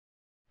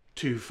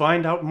To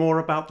find out more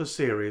about the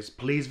series,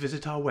 please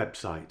visit our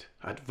website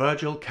at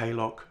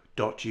virgilklock.uk.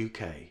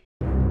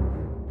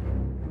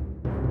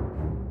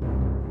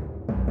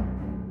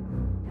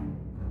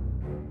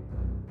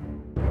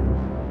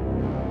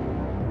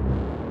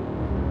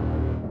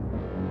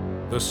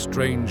 The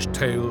Strange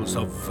Tales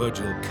of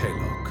Virgil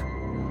Kaylock.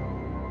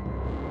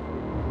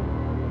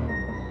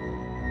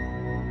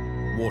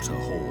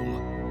 Waterhall.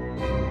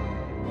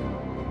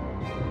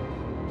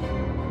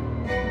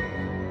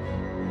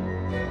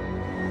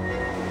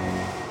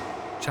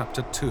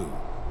 Chapter 2.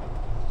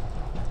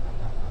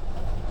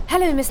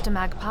 Hello, Mr.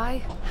 Magpie.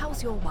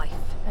 How's your wife?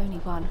 Only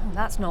one.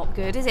 That's not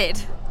good, is it?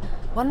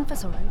 1 for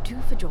sorrow,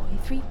 2 for joy,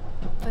 3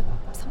 for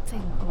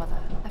something or other.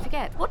 I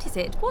forget. What is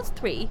it? What's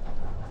 3?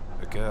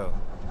 A girl.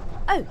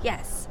 Oh,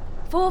 yes.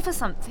 4 for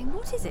something.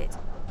 What is it?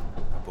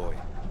 A boy.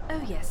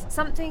 Oh, yes.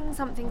 Something.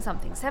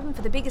 7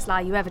 for the biggest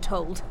lie you ever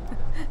told.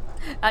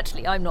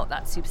 Actually, I'm not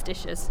that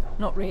superstitious.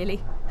 Not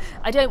really.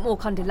 I don't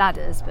walk under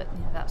ladders, but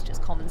that's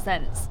just common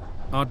sense.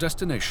 Our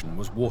destination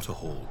was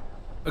Waterhall,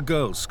 a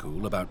girls'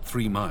 school about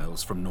 3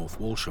 miles from North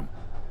Walsham.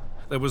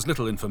 There was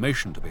little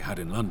information to be had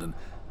in London,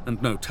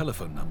 and no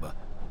telephone number,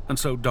 and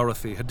so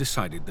Dorothy had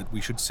decided that we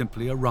should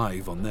simply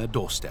arrive on their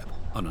doorstep,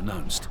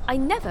 unannounced. I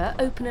never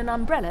open an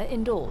umbrella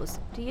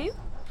indoors. Do you?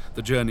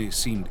 The journey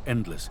seemed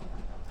endless.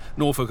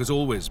 Norfolk has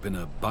always been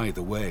a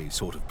by-the-way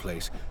sort of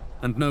place,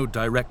 and no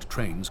direct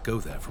trains go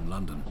there from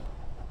London.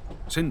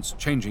 Since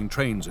changing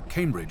trains at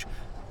Cambridge,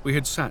 we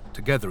had sat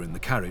together in the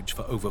carriage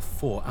for over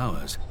 4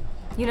 hours.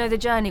 You know, the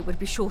journey would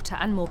be shorter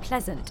and more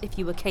pleasant if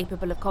you were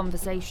capable of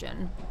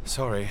conversation.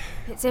 Sorry.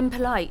 It's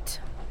impolite.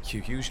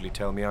 You usually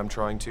tell me I'm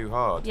trying too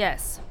hard.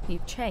 Yes,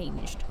 you've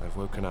changed. I've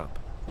woken up.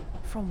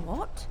 From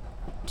what?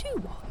 To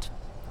what?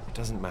 It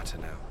doesn't matter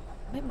now.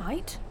 It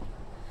might.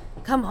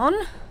 Come on.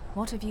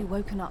 What have you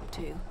woken up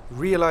to? The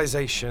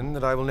realization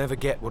that I will never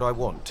get what I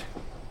want.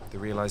 The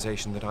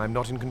realization that I'm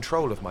not in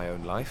control of my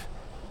own life.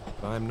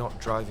 That I'm not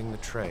driving the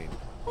train.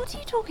 What are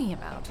you talking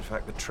about? In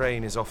fact, the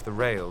train is off the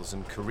rails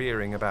and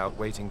careering about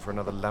waiting for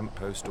another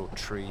lamppost or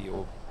tree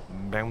or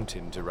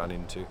mountain to run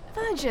into.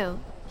 Virgil,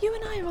 you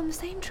and I are on the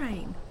same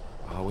train.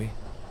 Are we?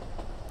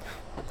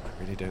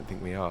 I really don't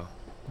think we are.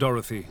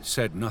 Dorothy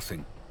said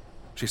nothing.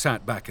 She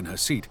sat back in her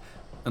seat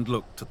and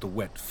looked at the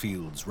wet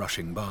fields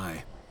rushing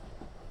by.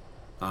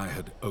 I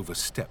had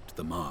overstepped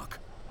the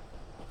mark.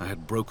 I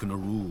had broken a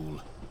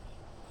rule.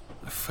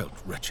 I felt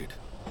wretched.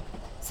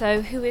 So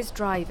who is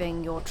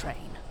driving your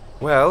train?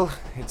 Well,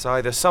 it's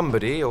either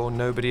somebody or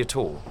nobody at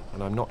all,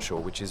 and I'm not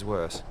sure which is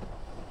worse.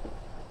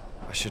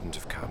 I shouldn't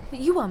have come.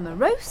 You are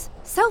morose,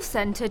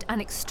 self-centered, and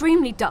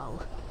extremely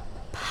dull.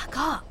 Pack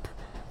up.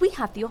 We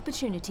have the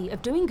opportunity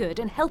of doing good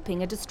and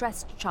helping a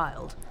distressed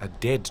child. A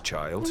dead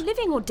child?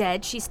 Living or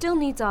dead, she still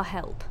needs our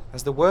help.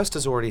 As the worst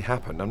has already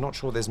happened, I'm not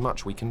sure there's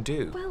much we can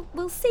do. Well,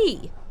 we'll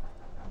see.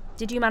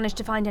 Did you manage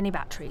to find any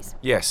batteries?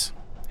 Yes,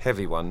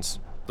 heavy ones.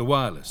 The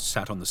wireless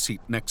sat on the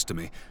seat next to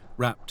me,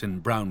 wrapped in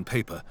brown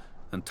paper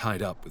and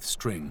tied up with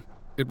string.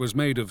 It was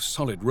made of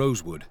solid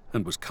rosewood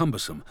and was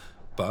cumbersome,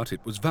 but it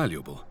was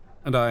valuable,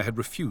 and I had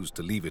refused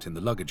to leave it in the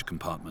luggage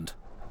compartment.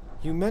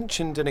 You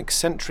mentioned an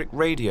eccentric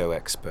radio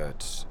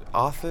expert.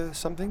 Arthur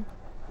something?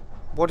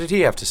 What did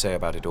he have to say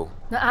about it all?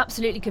 They're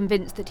absolutely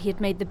convinced that he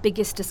had made the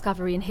biggest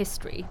discovery in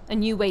history, a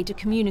new way to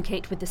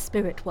communicate with the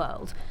spirit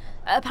world.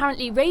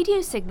 Apparently,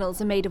 radio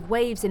signals are made of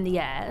waves in the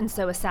air, and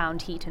so are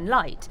sound, heat, and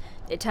light.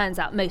 It turns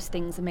out most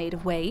things are made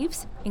of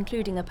waves,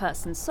 including a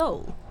person's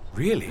soul.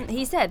 Really?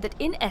 He said that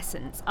in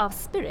essence, our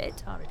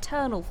spirit, our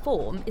eternal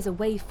form, is a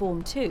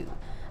waveform too.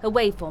 A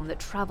waveform that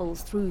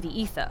travels through the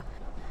ether.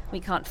 We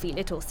can't feel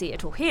it or see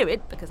it or hear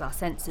it because our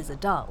senses are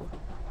dull.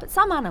 But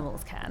some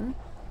animals can,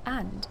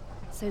 and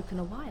so can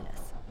a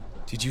wireless.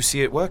 Did you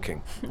see it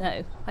working?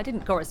 No, I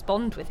didn't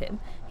correspond with him.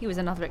 He was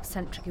another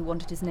eccentric who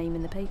wanted his name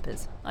in the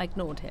papers. I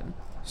ignored him.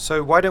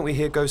 So why don't we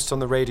hear ghosts on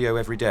the radio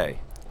every day?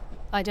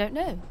 I don't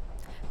know.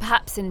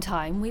 Perhaps in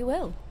time we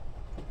will.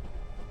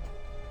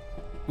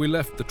 We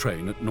left the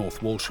train at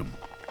North Walsham.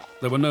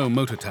 There were no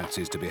motor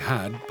taxis to be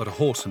had, but a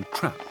horse and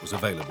trap was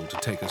available to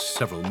take us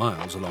several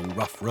miles along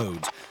rough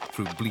roads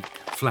through bleak,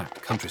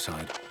 flat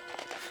countryside.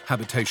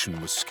 Habitation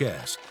was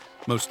scarce,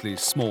 mostly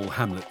small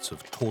hamlets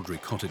of tawdry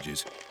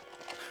cottages.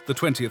 The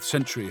 20th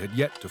century had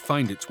yet to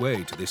find its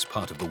way to this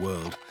part of the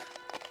world.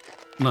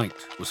 Night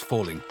was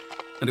falling,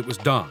 and it was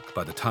dark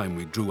by the time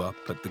we drew up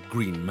at the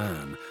Green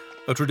Man,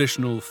 a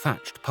traditional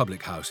thatched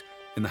public house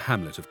in the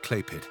hamlet of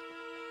Claypit.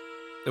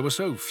 There were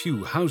so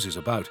few houses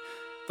about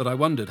that I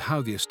wondered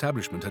how the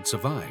establishment had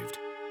survived.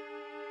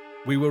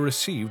 We were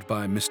received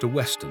by Mr.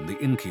 Weston, the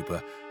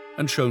innkeeper,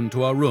 and shown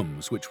to our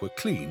rooms, which were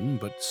clean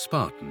but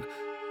Spartan,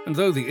 and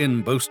though the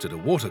inn boasted a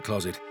water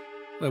closet,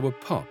 there were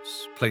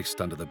pots placed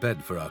under the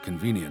bed for our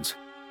convenience.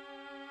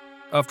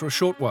 After a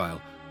short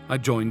while, I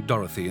joined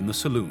Dorothy in the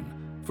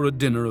saloon for a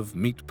dinner of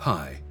meat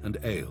pie and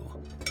ale.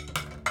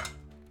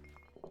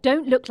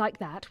 Don't look like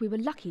that. We were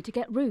lucky to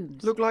get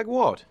rooms. Look like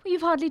what? Well,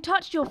 you've hardly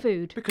touched your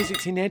food. Because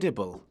it's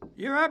inedible.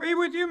 You happy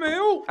with your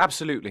meal?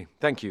 Absolutely.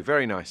 Thank you.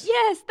 Very nice.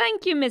 Yes,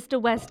 thank you,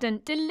 Mr.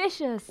 Weston.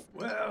 Delicious.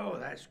 Well,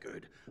 that's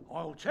good.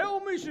 I'll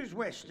tell Mrs.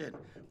 Weston.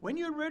 When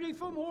you're ready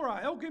for more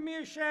ale, give me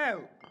a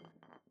shout.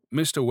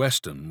 Mr.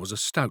 Weston was a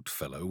stout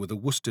fellow with a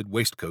worsted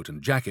waistcoat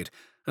and jacket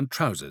and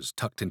trousers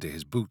tucked into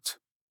his boots.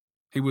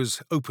 He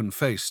was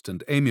open-faced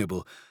and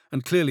amiable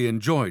and clearly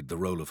enjoyed the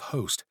role of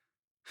host.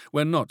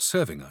 When not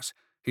serving us,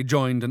 he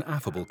joined an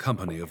affable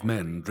company of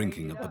men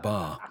drinking at the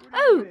bar.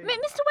 Oh,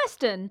 Mr.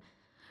 Weston,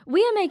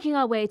 we are making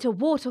our way to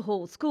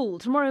Waterhall School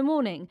tomorrow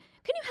morning.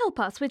 Can you help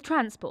us with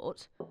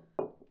transport?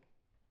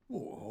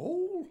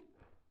 Waterhall?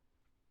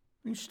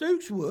 In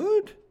Stoke's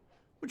Wood?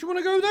 What do you want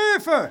to go there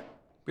for?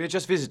 We're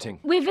just visiting.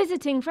 We're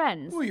visiting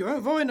friends. Well, you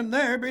won't find them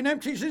there. Been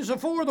empty since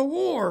before the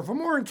war, for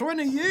more than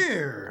 20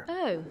 years.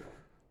 Oh.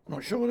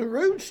 Not sure the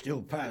road's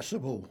still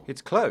passable.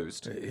 It's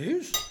closed. It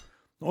is.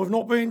 I've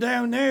not been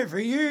down there for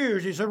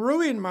years. It's a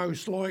ruin,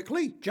 most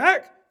likely.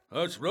 Jack?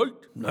 That's right.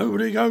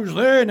 Nobody goes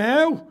there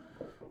now.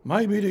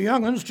 Maybe the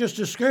young uns just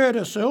as scared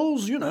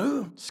themselves, you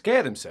know.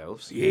 Scare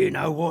themselves? You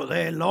know what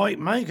they're like,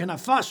 making a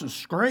fuss and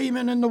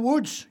screaming in the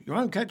woods. You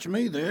won't catch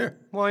me there.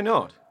 Why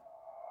not?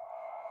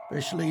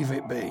 Best leave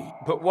it be.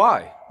 But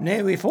why?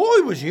 Now, if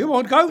I was you,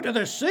 I'd go to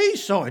the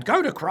seaside.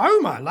 Go to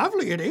Cromer.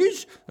 Lovely it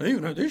is,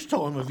 even at this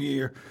time of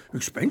year.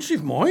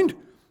 Expensive, mind.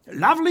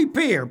 Lovely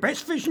pier,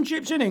 best fish and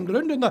chips in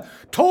England, and the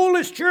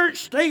tallest church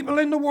steeple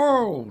in the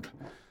world.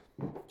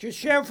 Just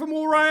shout for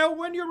more ale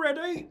when you're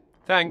ready.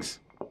 Thanks.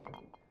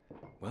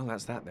 Well,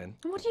 that's that then.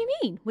 What do you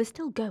mean? We're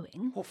still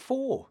going? What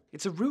for?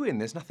 It's a ruin.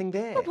 There's nothing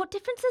there. Well, what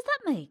difference does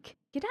that make?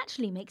 It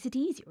actually makes it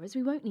easier as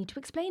we won't need to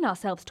explain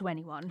ourselves to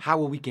anyone. How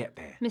will we get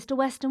there? Mr.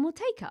 Weston will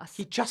take us.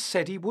 He just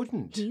said he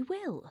wouldn't. He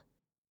will.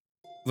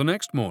 The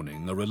next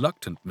morning, a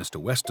reluctant Mr.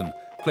 Weston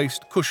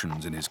placed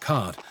cushions in his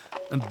cart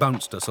and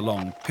bounced us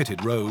along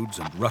pitted roads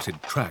and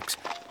rutted tracks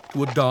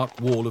to a dark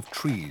wall of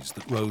trees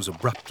that rose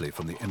abruptly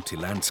from the empty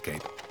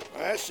landscape.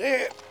 That's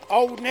it.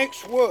 Old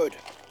Nick's Wood.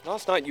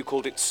 Last night you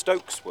called it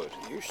Stokes Wood.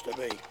 It used to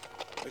be.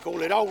 They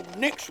call it Old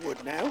Nick's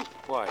Wood now.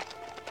 Why?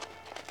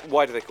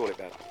 Why do they call it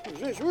that? 'Cause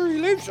that's where he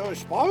lives, I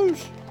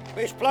suppose.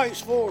 Best place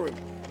for him.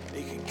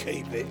 He can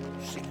keep it.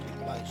 Sickly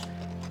place.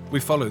 We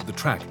followed the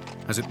track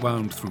as it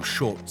wound through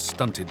short,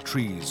 stunted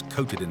trees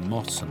coated in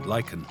moss and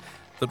lichen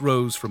that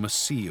rose from a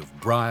sea of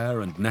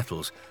briar and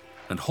nettles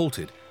and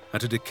halted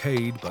at a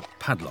decayed but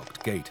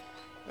padlocked gate.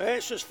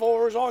 That's as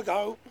far as I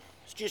go.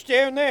 It's just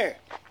down there.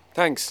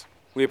 Thanks.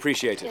 We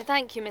appreciate it.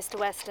 Thank you, Mr.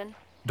 Weston.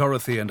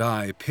 Dorothy and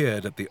I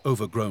peered at the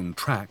overgrown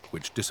track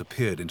which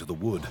disappeared into the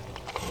wood.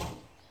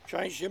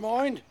 Changed your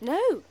mind?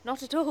 No,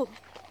 not at all.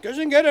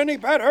 Doesn't get any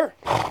better.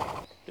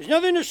 There's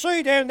nothing to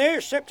see down there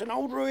except an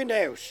old ruined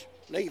house.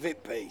 Leave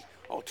it be.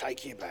 I'll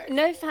take you back.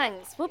 No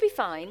thanks. We'll be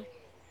fine.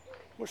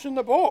 What's in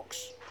the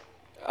box?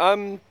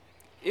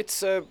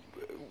 It's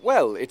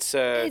it's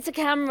It's a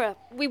camera.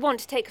 We want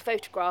to take a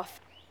photograph.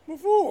 What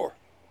for?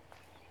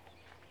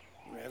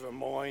 Never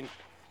mind.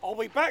 I'll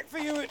be back for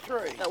you at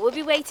 3. But we'll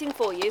be waiting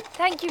for you.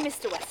 Thank you,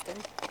 Mr. Weston.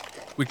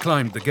 We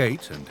climbed the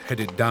gate and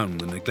headed down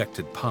the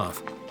neglected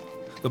path.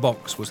 The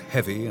box was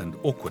heavy and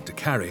awkward to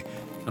carry,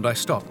 and I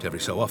stopped every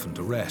so often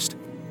to rest.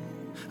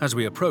 As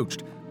we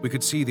approached, we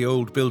could see the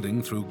old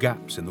building through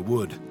gaps in the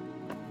wood.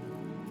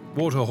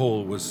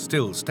 Waterhall was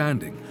still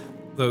standing,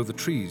 though the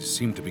trees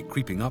seemed to be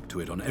creeping up to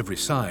it on every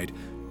side,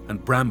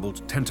 and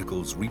brambled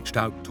tentacles reached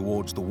out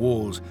towards the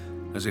walls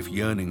as if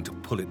yearning to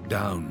pull it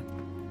down.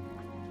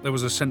 There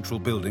was a central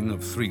building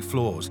of 3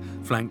 floors,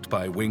 flanked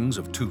by wings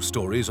of 2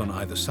 stories on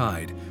either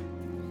side.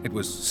 It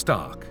was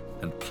stark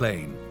and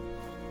plain,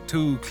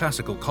 2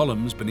 classical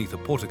columns beneath a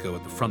portico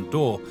at the front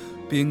door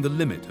being the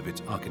limit of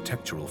its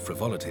architectural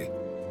frivolity.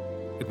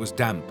 It was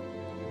damp,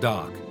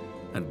 dark,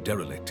 and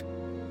derelict.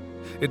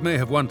 It may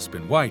have once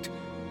been white,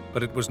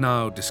 but it was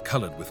now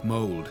discoloured with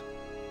mould.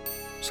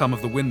 Some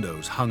of the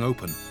windows hung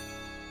open.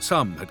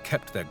 Some had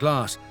kept their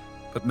glass,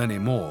 but many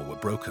more were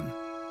broken.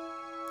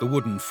 The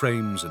wooden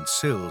frames and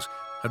sills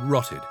had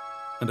rotted,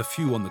 and a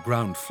few on the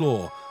ground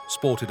floor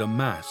sported a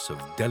mass of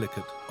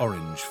delicate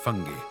orange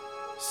fungi.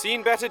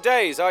 Seen better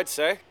days, I'd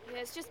say. Yeah,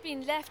 it's just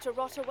been left to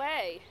rot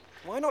away.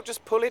 Why not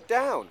just pull it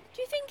down?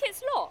 Do you think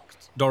it's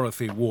locked?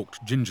 Dorothy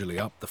walked gingerly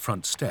up the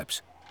front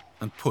steps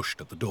and pushed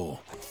at the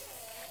door.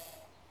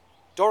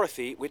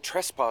 Dorothy, we're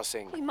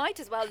trespassing. We might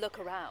as well look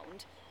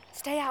around.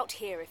 Stay out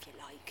here if you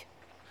like.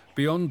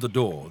 Beyond the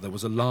door, there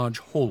was a large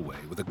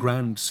hallway with a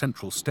grand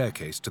central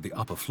staircase to the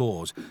upper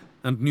floors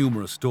and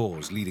numerous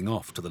doors leading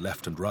off to the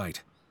left and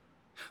right.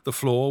 The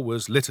floor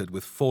was littered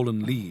with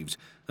fallen leaves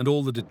and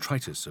all the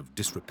detritus of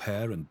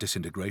disrepair and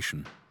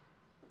disintegration.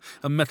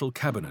 A metal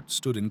cabinet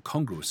stood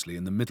incongruously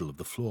in the middle of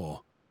the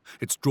floor,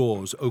 its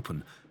drawers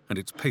open and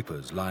its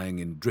papers lying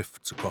in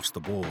drifts across the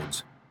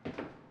boards.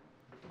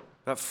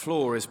 That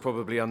floor is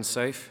probably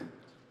unsafe.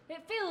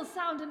 It feels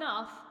sound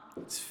enough.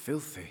 It's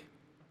filthy.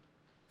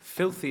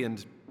 Filthy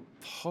and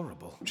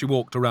horrible. She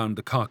walked around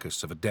the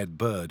carcass of a dead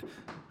bird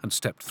and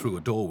stepped through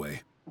a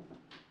doorway.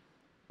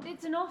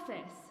 It's an office.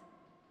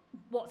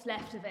 What's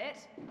left of it.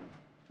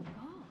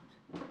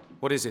 God.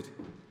 What is it?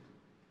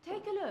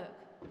 Take a look.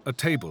 A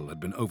table had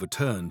been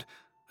overturned,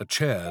 a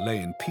chair lay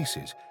in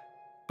pieces,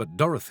 but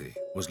Dorothy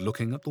was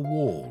looking at the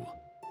wall.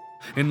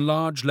 In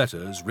large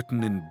letters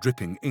written in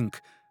dripping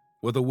ink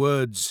were the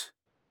words,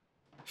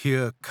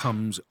 "Here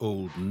comes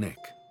Old Nick,"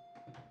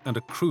 and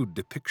a crude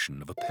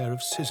depiction of a pair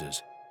of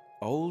scissors.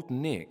 Old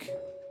Nick?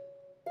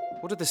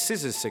 What do the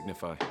scissors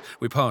signify?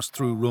 We passed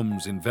through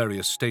rooms in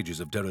various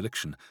stages of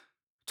dereliction.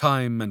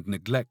 Time and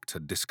neglect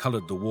had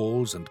discoloured the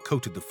walls and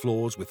coated the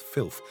floors with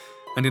filth,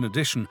 and in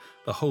addition,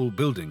 the whole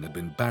building had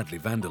been badly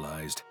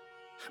vandalised.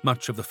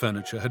 Much of the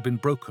furniture had been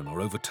broken or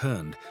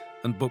overturned,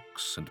 and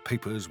books and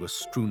papers were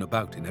strewn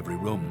about in every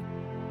room.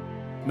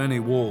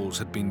 Many walls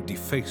had been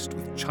defaced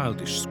with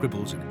childish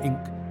scribbles in ink,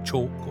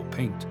 chalk or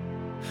paint,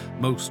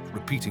 most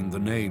repeating the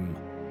name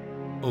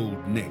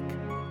Old Nick,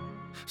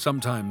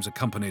 sometimes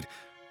accompanied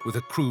with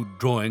a crude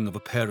drawing of a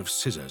pair of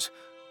scissors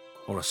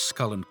or a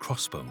skull and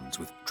crossbones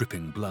with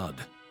dripping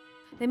blood.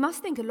 They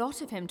must think a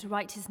lot of him to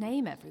write his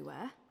name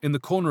everywhere. In the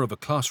corner of a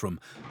classroom,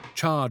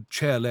 charred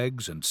chair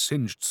legs and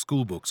singed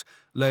schoolbooks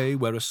lay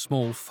where a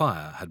small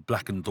fire had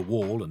blackened the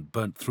wall and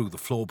burnt through the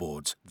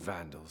floorboards.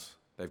 Vandals.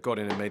 They've got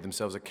in and made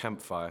themselves a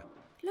campfire.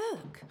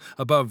 Look.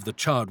 Above the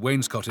charred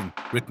wainscoting,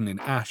 written in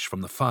ash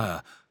from the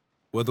fire,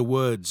 were the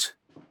words,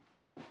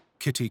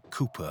 "Kitty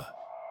Cooper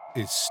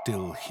is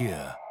still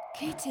here."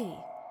 Kitty.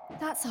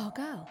 That's our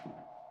girl.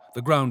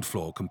 The ground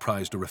floor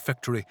comprised a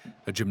refectory,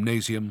 a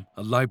gymnasium,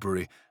 a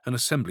library, an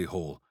assembly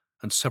hall,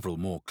 and several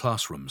more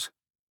classrooms.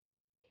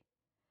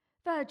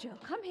 Virgil,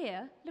 come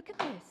here. Look at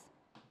this.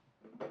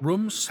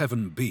 Room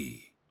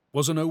 7B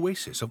was an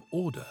oasis of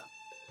order.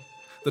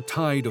 The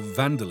tide of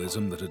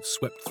vandalism that had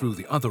swept through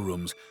the other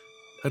rooms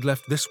had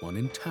left this one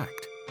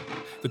intact.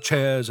 The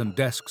chairs and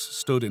desks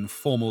stood in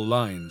formal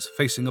lines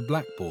facing a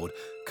blackboard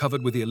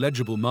covered with the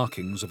illegible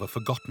markings of a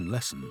forgotten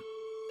lesson.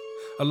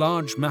 A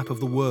large map of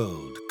the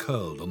world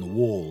curled on the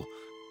wall.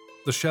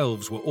 The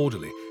shelves were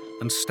orderly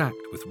and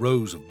stacked with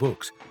rows of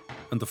books,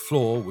 and the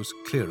floor was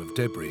clear of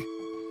debris.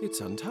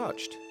 It's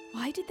untouched.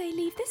 Why did they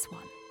leave this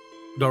one?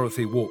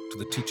 Dorothy walked to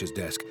the teacher's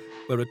desk,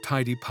 where a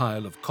tidy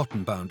pile of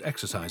cotton-bound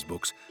exercise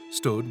books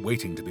stood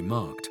waiting to be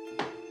marked.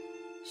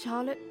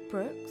 Charlotte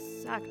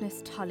Brooks,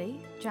 Agnes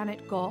Tully,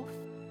 Janet Goff,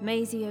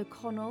 Maisie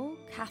O'Connell,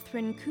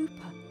 Catherine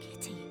Cooper.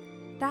 Kitty.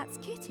 That's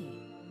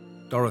Kitty.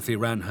 Dorothy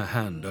ran her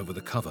hand over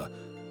the cover,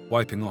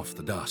 wiping off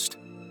the dust.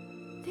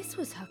 This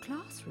was her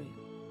classroom.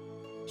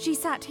 She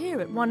sat here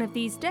at one of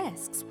these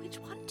desks. Which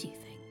one do you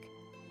think?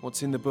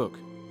 What's in the book?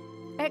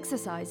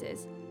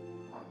 Exercises.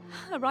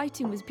 Her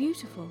writing was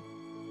beautiful.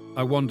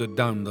 I wandered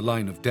down the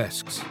line of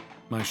desks,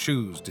 my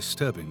shoes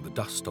disturbing the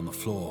dust on the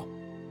floor.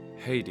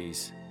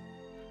 Hades.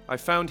 I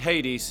found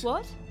Hades.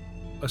 What?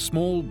 A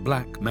small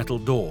black metal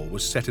door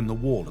was set in the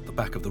wall at the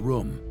back of the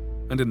room,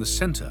 and in the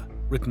centre,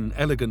 written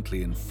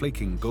elegantly in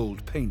flaking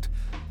gold paint,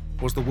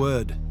 was the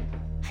word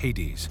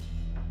Hades.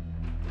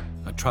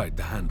 I tried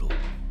the handle.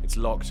 It's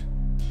locked.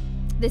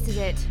 This is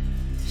it.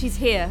 She's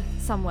here,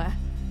 somewhere.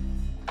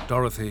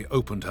 Dorothy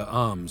opened her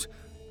arms,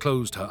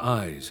 closed her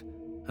eyes,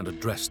 and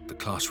addressed the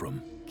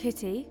classroom.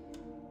 Kitty?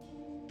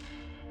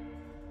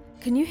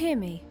 Can you hear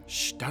me?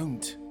 Shh,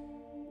 don't.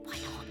 Why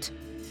not?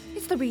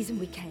 It's the reason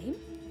we came.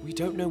 We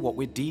don't know what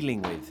we're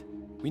dealing with.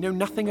 We know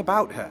nothing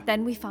about her.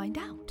 Then we find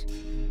out.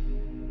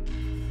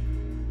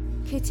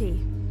 Kitty.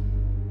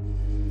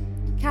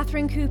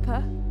 Catherine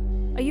Cooper,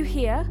 are you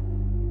here?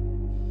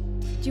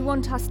 Do you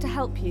want us to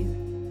help you?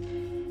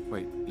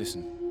 Wait,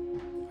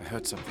 listen. I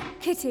heard something.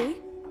 Kitty,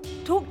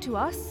 talk to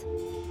us.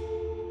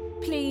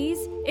 Please,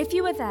 if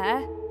you are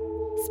there,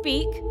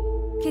 speak.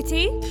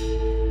 Kitty?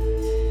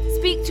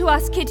 Speak to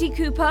us, Kitty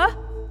Cooper.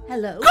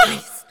 Hello?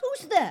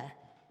 Who's there?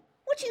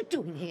 What are you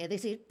doing here?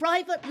 This is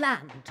private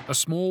land. A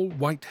small,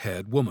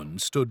 white-haired woman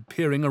stood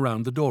peering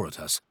around the door at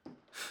us,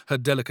 her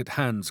delicate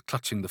hands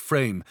clutching the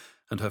frame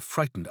and her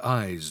frightened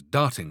eyes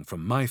darting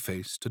from my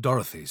face to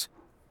Dorothy's.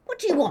 What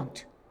do you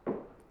want?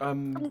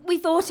 We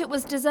thought it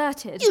was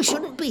deserted. You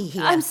shouldn't be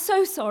here. I'm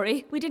so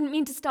sorry. We didn't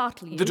mean to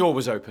startle you. The door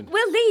was open.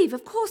 We'll leave,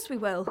 of course we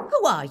will.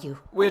 Who are you?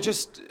 We're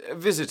just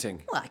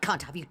visiting. Well, I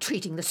can't have you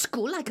treating the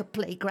school like a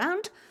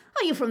playground.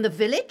 Are you from the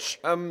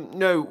village?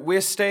 No, we're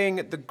staying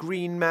at the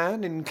Green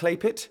Man in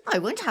Claypit. I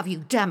won't have you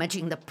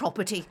damaging the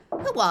property.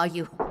 Who are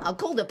you? I'll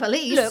call the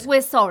police. Look,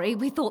 we're sorry.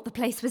 We thought the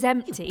place was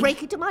empty.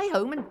 Break into my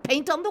home and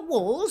paint on the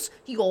walls?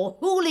 You're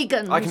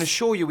hooligans. I can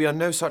assure you we are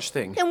no such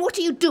thing. Then what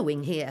are you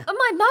doing here?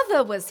 My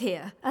mother was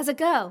here. As a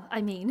girl,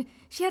 I mean.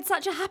 She had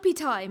such a happy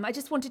time. I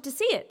just wanted to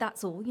see it,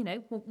 that's all. You know,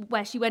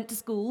 where she went to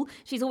school.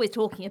 She's always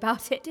talking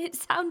about it. It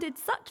sounded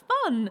such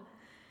fun.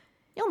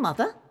 Your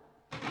mother?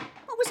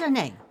 What was her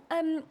name?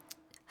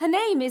 Her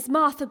name is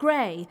Martha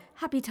Gray.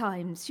 Happy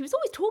times. She was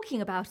always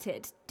talking about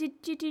it. Did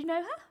you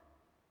know her?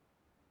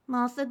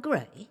 Martha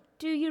Gray?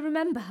 Do you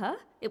remember her?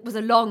 It was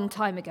a long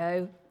time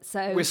ago,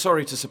 so... We're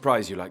sorry to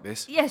surprise you like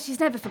this. Yes, she's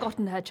never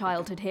forgotten her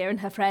childhood here and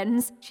her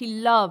friends. She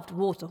loved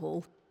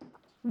Waterhall.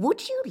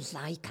 Would you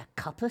like a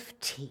cup of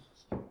tea?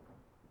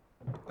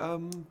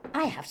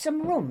 I have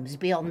some rooms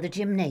beyond the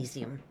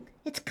gymnasium.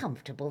 It's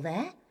comfortable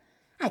there.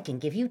 I can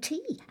give you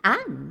tea,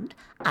 and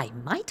I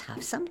might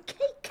have some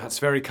cake. That's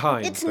very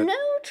kind. It's but, no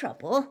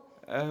trouble.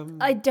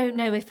 I don't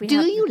know if we Do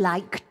have... you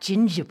like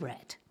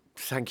gingerbread?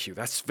 Thank you,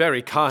 that's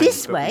very kind.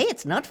 This but- way,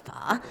 it's not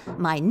far.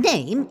 My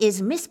name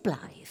is Miss Blythe.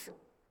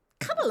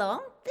 Come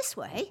along, this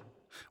way.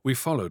 We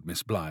followed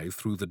Miss Blythe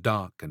through the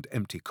dark and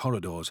empty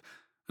corridors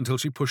until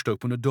she pushed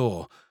open a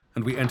door,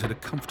 and we entered a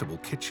comfortable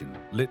kitchen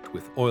lit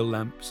with oil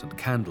lamps and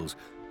candles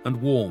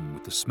and warm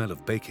with the smell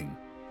of baking.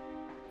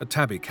 A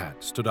tabby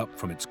cat stood up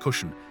from its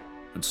cushion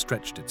and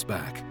stretched its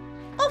back.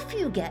 Off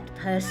you get,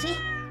 Percy.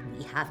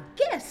 We have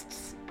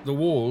guests. The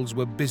walls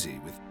were busy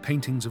with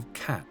paintings of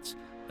cats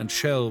and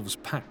shelves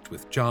packed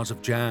with jars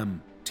of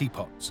jam,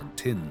 teapots and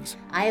tins.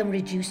 I am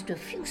reduced to a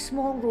few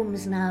small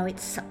rooms now.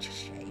 It's such a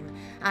shame.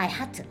 I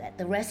had to let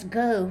the rest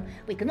go.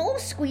 We can all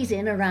squeeze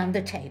in around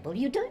the table.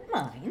 You don't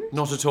mind?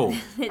 Not at all.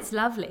 It's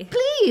lovely.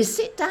 Please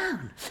sit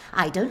down.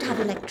 I don't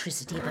have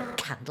electricity, but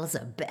candles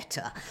are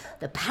better.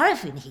 The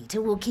paraffin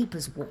heater will keep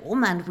us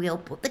warm, and we'll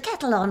put the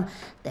kettle on.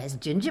 There's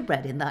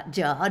gingerbread in that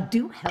jar.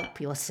 Do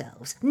help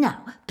yourselves.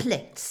 Now,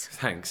 plates.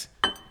 Thanks.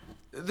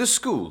 The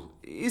school,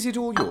 is it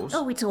all yours?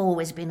 Oh, it's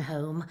always been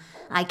home.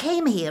 I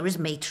came here as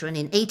matron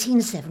in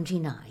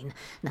 1879.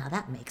 Now,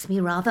 that makes me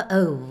rather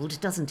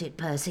old, doesn't it,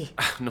 Percy?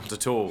 Not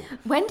at all.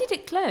 When did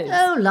it close?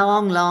 Oh,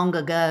 long, long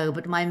ago,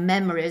 but my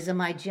memories are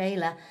my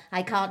jailer.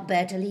 I can't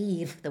bear to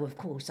leave, though of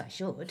course I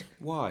should.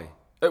 Why?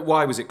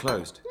 Why was it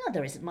closed? Oh,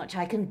 there isn't much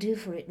I can do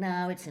for it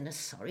now. It's in a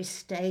sorry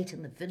state,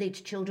 and the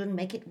village children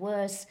make it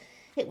worse.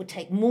 It would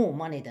take more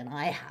money than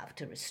I have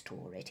to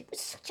restore it. It was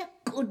such a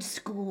good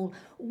school.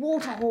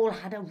 Waterhall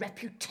had a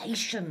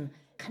reputation.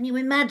 Can you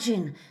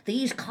imagine?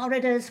 These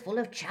corridors full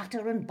of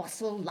chatter and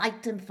bustle,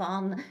 light and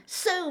fun.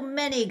 So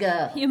many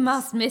girls. You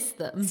must miss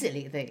them.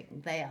 Silly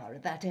thing, they are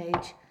at that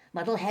age.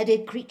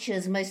 Muddle-headed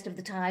creatures most of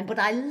the time, but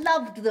I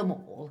loved them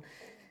all.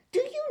 Do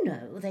you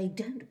know they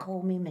don't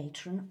call me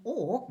matron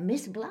or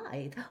Miss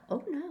Blythe?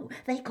 Oh, no,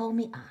 they call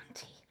me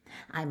auntie.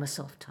 I'm a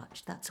soft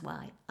touch, that's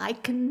why. I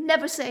can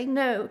never say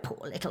no.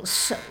 Poor little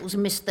souls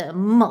miss their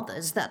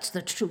mothers, that's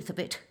the truth of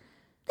it.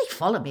 They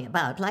follow me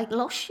about like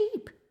lost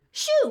sheep.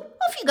 Shoo,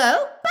 off you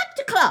go, back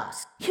to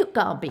class. You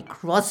can't be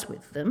cross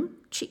with them,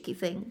 cheeky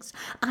things.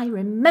 I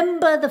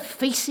remember the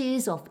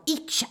faces of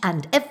each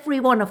and every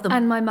one of them.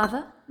 And my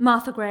mother,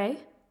 Martha Gray.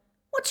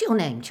 What's your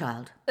name,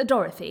 child?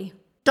 Dorothy.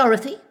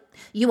 Dorothy,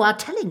 you are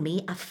telling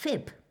me a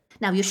fib.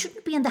 Now, you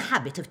shouldn't be in the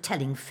habit of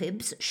telling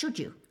fibs, should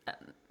you?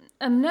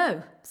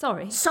 No,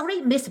 sorry.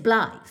 Sorry, Miss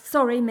Blythe.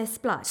 Sorry, Miss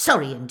Blythe.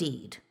 Sorry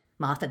indeed.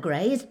 Martha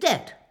Gray is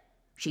dead.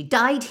 She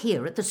died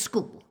here at the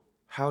school.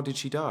 How did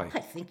she die? I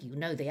think you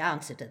know the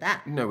answer to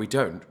that. No, we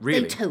don't,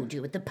 really. They told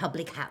you at the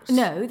public house.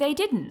 No, they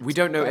didn't. We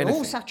don't know They're anything.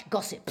 all such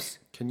gossips.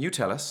 Can you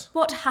tell us?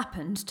 What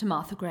happened to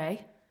Martha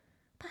Gray?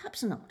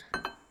 Perhaps not.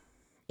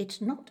 It's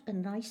not a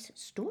nice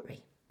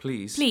story.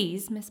 Please.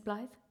 Please, Miss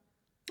Blythe.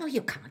 Oh,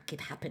 you can't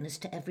give happiness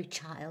to every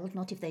child,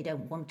 not if they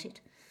don't want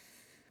it.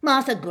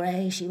 Martha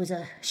Gray, she was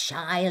a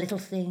shy little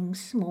thing,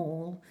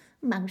 small,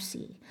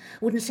 mousy,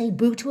 wouldn't say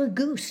boo to a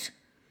goose.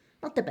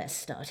 Not the best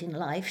start in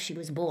life. She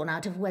was born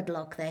out of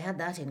wedlock. They had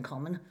that in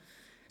common.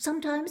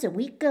 Sometimes a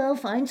weak girl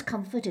finds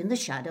comfort in the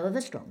shadow of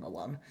a stronger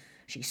one.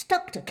 She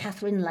stuck to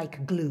Catherine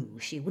like glue.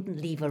 She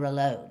wouldn't leave her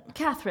alone.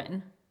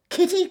 Catherine.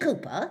 Kitty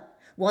Cooper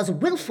was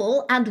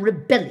wilful and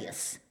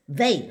rebellious,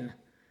 vain,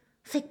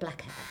 thick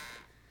black hair.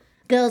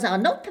 Girls are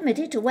not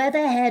permitted to wear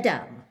their hair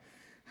down,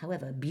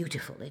 however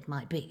beautiful it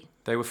might be.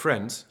 They were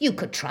friends? You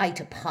could try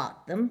to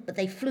part them, but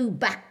they flew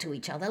back to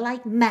each other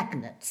like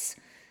magnets.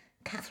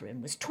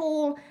 Catherine was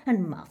tall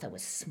and Martha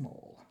was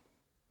small.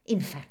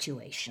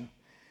 Infatuation.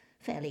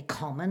 Fairly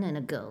common in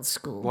a girls'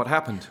 school. What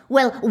happened?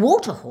 Well,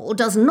 Waterhall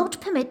does not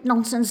permit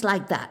nonsense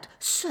like that,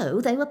 so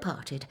they were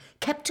parted,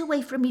 kept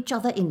away from each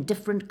other in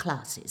different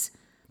classes.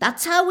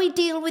 That's how we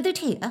deal with it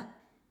here.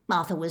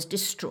 Martha was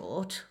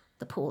distraught,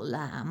 the poor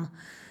lamb,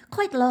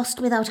 quite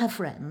lost without her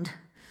friend.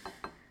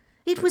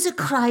 It was a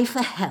cry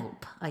for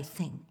help, I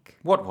think.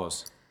 What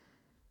was?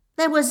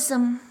 There was,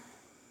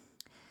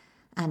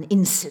 an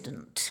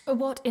incident.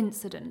 What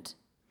incident?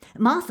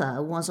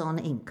 Martha was on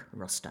ink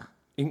roster.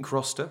 Ink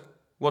roster?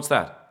 What's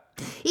that?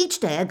 Each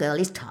day a girl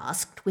is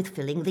tasked with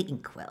filling the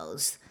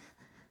inkwells.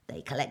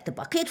 They collect the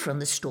bucket from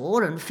the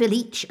store and fill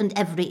each and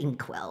every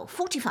inkwell,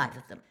 45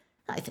 of them.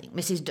 I think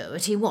Mrs.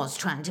 Doherty was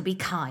trying to be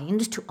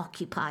kind to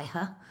occupy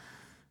her.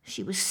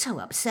 She was so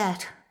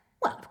upset.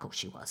 Well, of course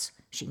she was.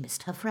 She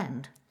missed her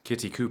friend.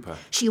 Kitty Cooper.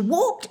 She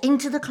walked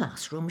into the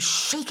classroom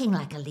shaking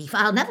like a leaf.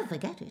 I'll never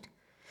forget it.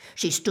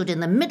 She stood in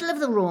the middle of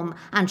the room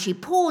and she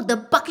poured the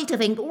bucket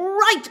of ink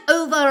right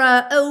over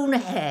her own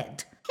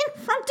head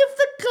in front of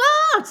the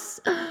class.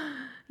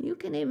 You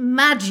can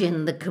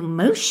imagine the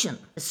commotion,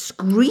 the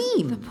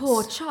screams. The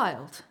poor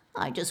child.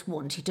 I just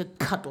wanted to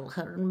cuddle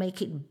her and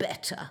make it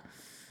better.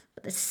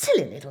 But the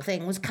silly little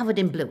thing was covered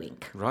in blue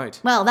ink. Right.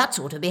 Well, that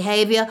sort of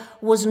behaviour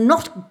was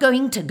not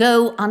going to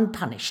go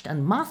unpunished,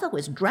 and Martha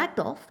was dragged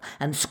off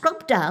and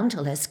scrubbed down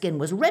till her skin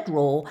was red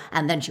raw,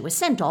 and then she was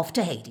sent off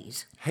to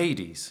Hades.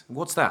 Hades?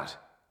 What's that?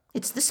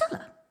 It's the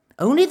cellar.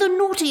 Only the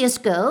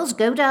naughtiest girls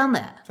go down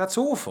there. That's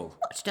awful.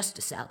 Well, it's just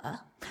a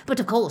cellar. But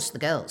of course the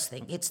girls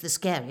think it's the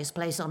scariest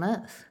place on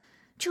earth.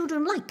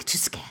 Children like to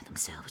scare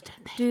themselves,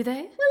 don't they? Do they?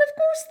 Well, of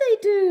course they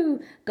do.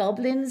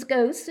 Goblins,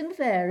 ghosts and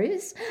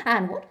fairies.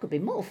 And what could be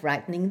more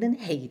frightening than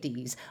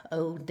Hades,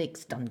 Old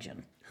Nick's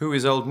dungeon? Who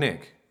is Old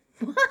Nick?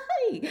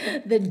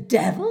 Why, the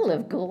devil,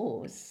 of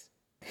course.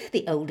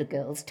 The older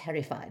girls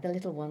terrify the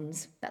little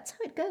ones. That's how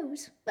it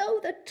goes. Oh,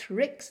 the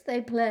tricks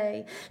they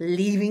play.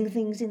 Leaving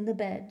things in the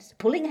beds,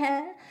 pulling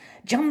hair,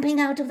 jumping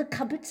out of the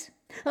cupboards.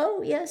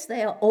 Oh, yes,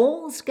 they are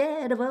all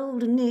scared of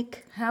Old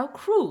Nick. How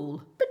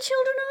cruel. But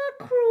children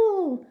are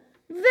cruel.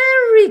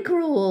 Very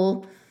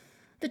cruel.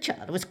 The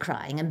child was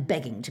crying and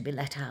begging to be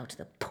let out,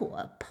 the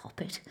poor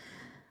poppet.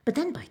 But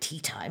then by tea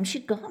time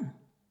she'd gone.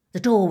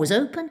 The door was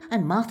open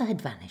and Martha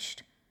had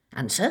vanished.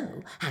 And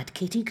so had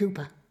Kitty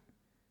Cooper.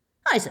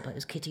 I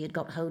suppose Kitty had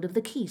got hold of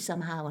the key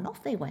somehow, and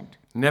off they went.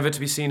 Never to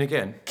be seen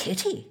again.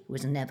 Kitty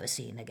was never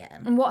seen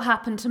again. And what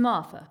happened to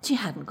Martha? She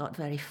hadn't got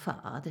very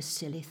far, the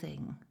silly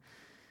thing.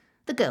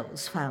 The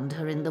girls found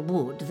her in the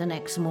wood the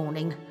next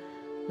morning,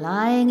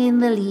 lying in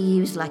the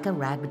leaves like a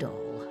rag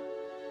doll.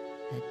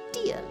 Her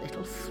dear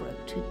little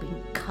throat had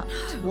been cut.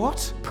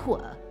 What?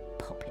 Poor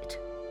poppet.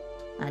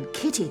 And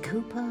Kitty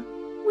Cooper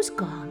was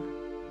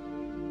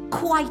gone.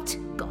 Quite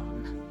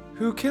gone.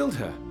 Who killed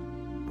her?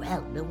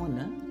 Well, no one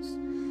knows.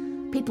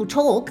 People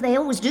talk, they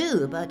always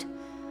do, but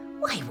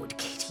why would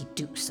Kitty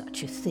do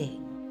such a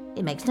thing?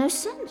 It makes no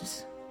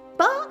sense.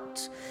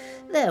 But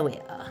there we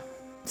are.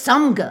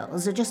 Some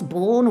girls are just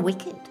born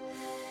wicked.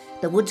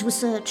 The woods were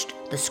searched,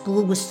 the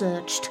school was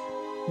searched,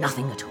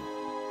 nothing at all.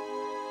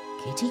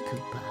 Kitty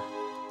Cooper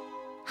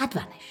had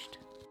vanished.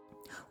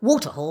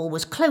 Waterhall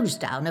was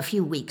closed down a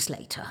few weeks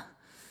later.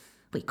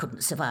 We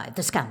couldn't survive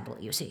the scandal,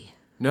 you see.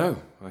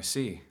 No, I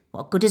see.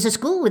 What good is a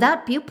school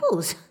without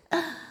pupils?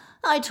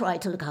 I try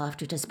to look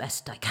after it as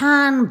best I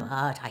can,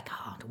 but I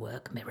can't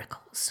work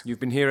miracles. You've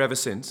been here ever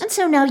since? And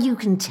so now you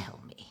can tell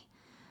me,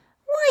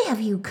 why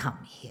have you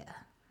come here?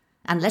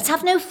 And let's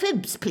have no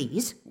fibs,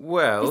 please.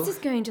 Well... This is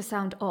going to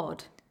sound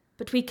odd,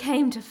 but we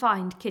came to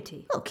find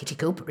Kitty. Oh, Kitty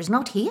Cooper is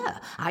not here.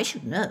 I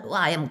should know.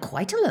 I am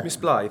quite alone. Miss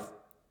Blythe,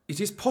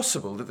 it is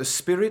possible that the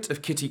spirit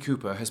of Kitty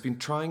Cooper has been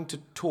trying to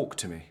talk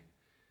to me.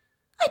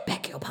 I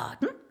beg your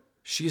pardon?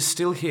 She is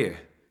still here,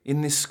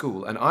 in this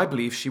school, and I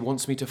believe she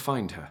wants me to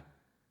find her.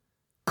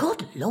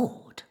 Good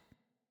Lord.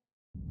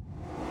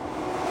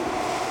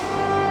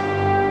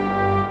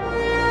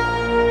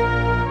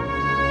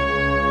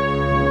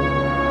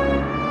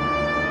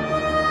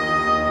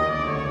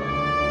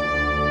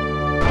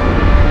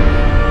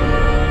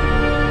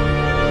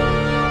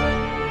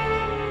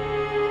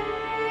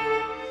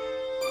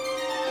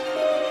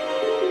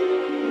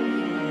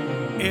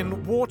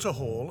 In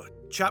Waterhall,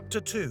 Chapter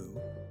 2,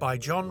 by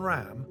John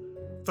Ram,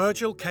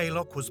 Virgil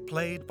Kaylock was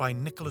played by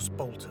Nicholas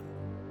Bolton.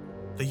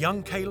 The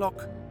young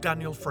Kaylock,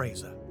 Daniel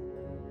Fraser.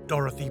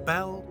 Dorothy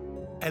Bell,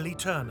 Ellie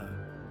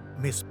Turner.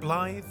 Miss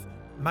Blythe,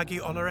 Maggie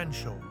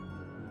Ollerenshaw.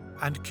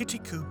 And Kitty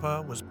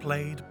Cooper was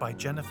played by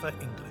Jennifer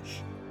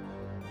English.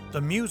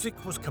 The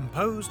music was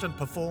composed and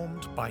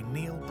performed by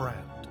Neil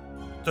Brand.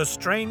 The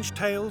Strange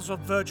Tales of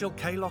Virgil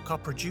Kaylock are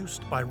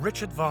produced by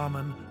Richard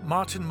Varman,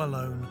 Martin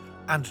Malone,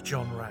 and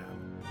John Ram,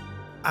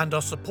 and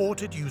are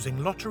supported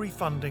using lottery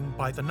funding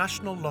by the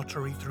National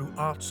Lottery through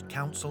Arts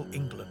Council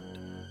England.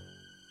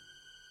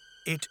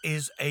 It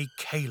is a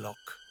Kaylock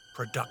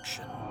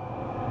production.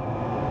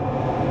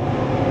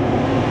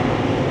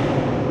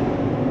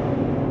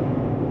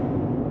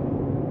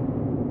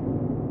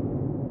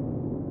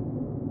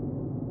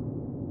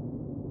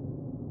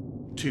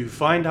 To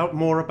find out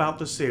more about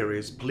the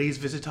series, please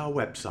visit our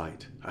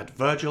website at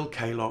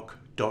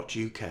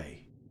virgilkaylock.uk.